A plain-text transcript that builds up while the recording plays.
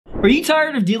Are you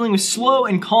tired of dealing with slow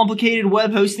and complicated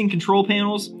web hosting control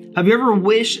panels? Have you ever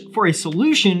wished for a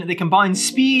solution that combines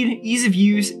speed, ease of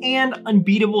use, and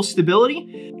unbeatable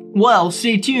stability? Well,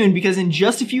 stay tuned because in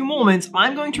just a few moments,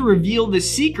 I'm going to reveal the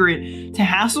secret to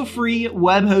hassle-free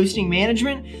web hosting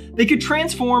management that could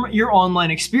transform your online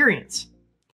experience.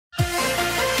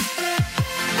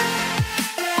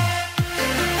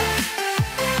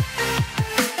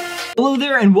 Hello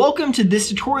there and welcome to this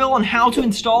tutorial on how to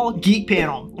install Geek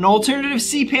Panel, an alternative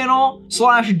cPanel /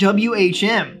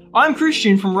 WHM. I'm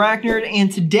Christian from RackNerd,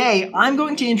 and today I'm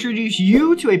going to introduce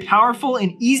you to a powerful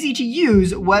and easy to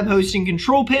use web hosting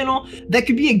control panel that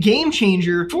could be a game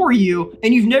changer for you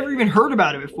and you've never even heard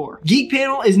about it before. Geek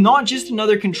Panel is not just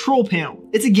another control panel,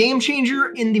 it's a game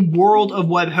changer in the world of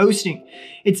web hosting.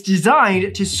 It's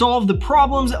designed to solve the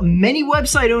problems many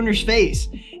website owners face,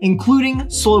 including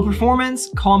slow performance,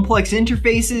 complex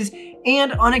interfaces,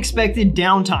 and unexpected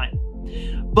downtime.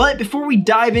 But before we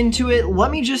dive into it,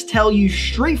 let me just tell you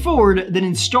straightforward that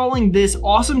installing this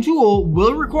awesome tool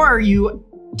will require you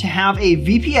to have a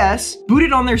VPS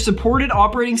booted on their supported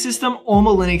operating system, Alma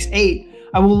Linux 8.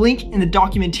 I will link in the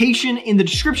documentation in the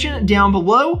description down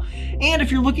below. And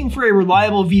if you're looking for a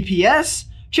reliable VPS,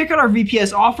 check out our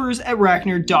VPS offers at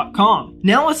RackNerd.com.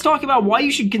 Now let's talk about why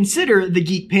you should consider the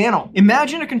Geek Panel.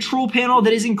 Imagine a control panel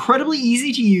that is incredibly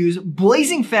easy to use,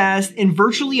 blazing fast, and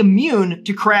virtually immune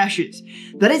to crashes.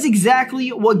 That is exactly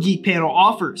what Geek Panel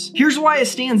offers. Here's why it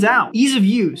stands out. Ease of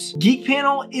use. Geek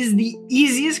Panel is the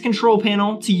easiest control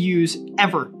panel to use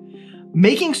ever,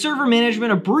 making server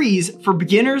management a breeze for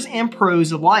beginners and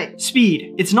pros alike.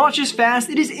 Speed. It's not just fast,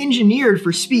 it is engineered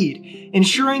for speed,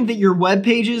 ensuring that your web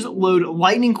pages load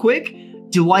lightning quick,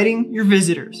 delighting your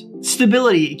visitors.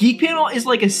 Stability. Geek Panel is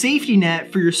like a safety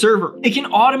net for your server. It can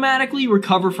automatically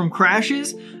recover from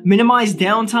crashes, minimize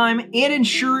downtime, and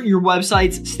ensure your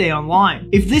websites stay online.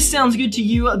 If this sounds good to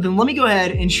you, then let me go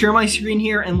ahead and share my screen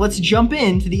here and let's jump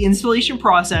into the installation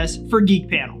process for Geek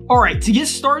Panel. Alright, to get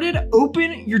started,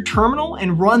 open your terminal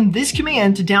and run this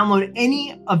command to download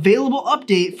any available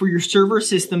update for your server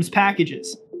systems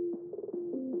packages.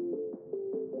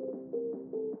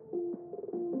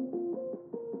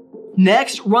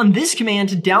 Next, run this command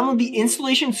to download the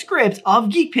installation script of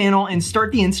Geek Panel and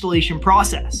start the installation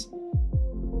process.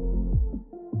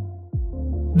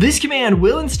 This command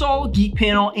will install Geek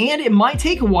Panel and it might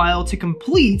take a while to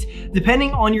complete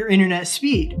depending on your internet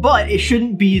speed, but it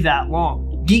shouldn't be that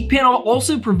long. Geek Panel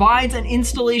also provides an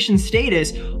installation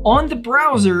status on the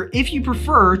browser if you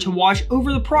prefer to watch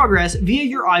over the progress via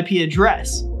your IP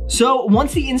address. So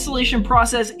once the installation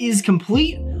process is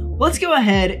complete, let's go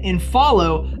ahead and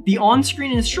follow the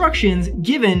on-screen instructions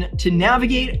given to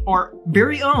navigate our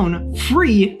very own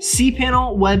free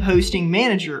cPanel web hosting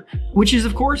manager, which is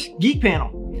of course Geek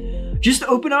Panel. Just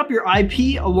open up your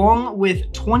IP along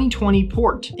with 2020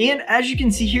 port. And as you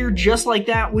can see here, just like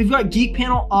that, we've got Geek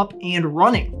Panel up and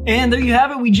running. And there you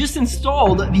have it, we just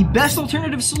installed the best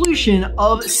alternative solution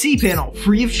of cPanel,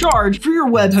 free of charge for your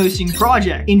web hosting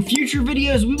project. In future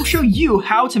videos, we will show you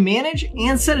how to manage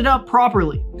and set it up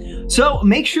properly. So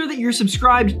make sure that you're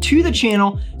subscribed to the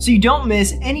channel so you don't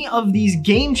miss any of these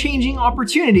game-changing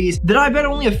opportunities that I bet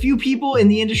only a few people in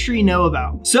the industry know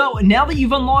about. So now that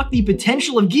you've unlocked the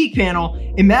potential of Geek Panel,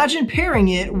 imagine pairing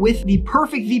it with the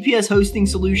perfect VPS hosting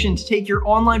solution to take your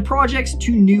online projects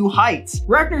to new heights.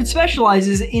 RackNerd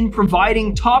specializes in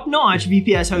providing top-notch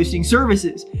VPS hosting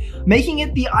services, making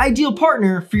it the ideal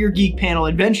partner for your Geek Panel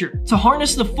adventure. To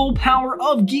harness the full power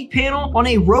of Geek Panel on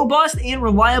a robust and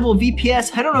reliable VPS,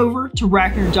 head on over to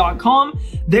RackNerd.com.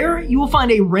 There you will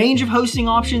find a range of hosting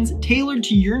options tailored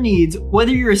to your needs.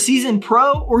 Whether you're a seasoned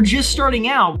pro or just starting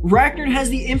out, RackNerd has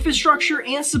the infrastructure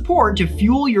and support to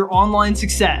fuel your online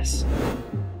success.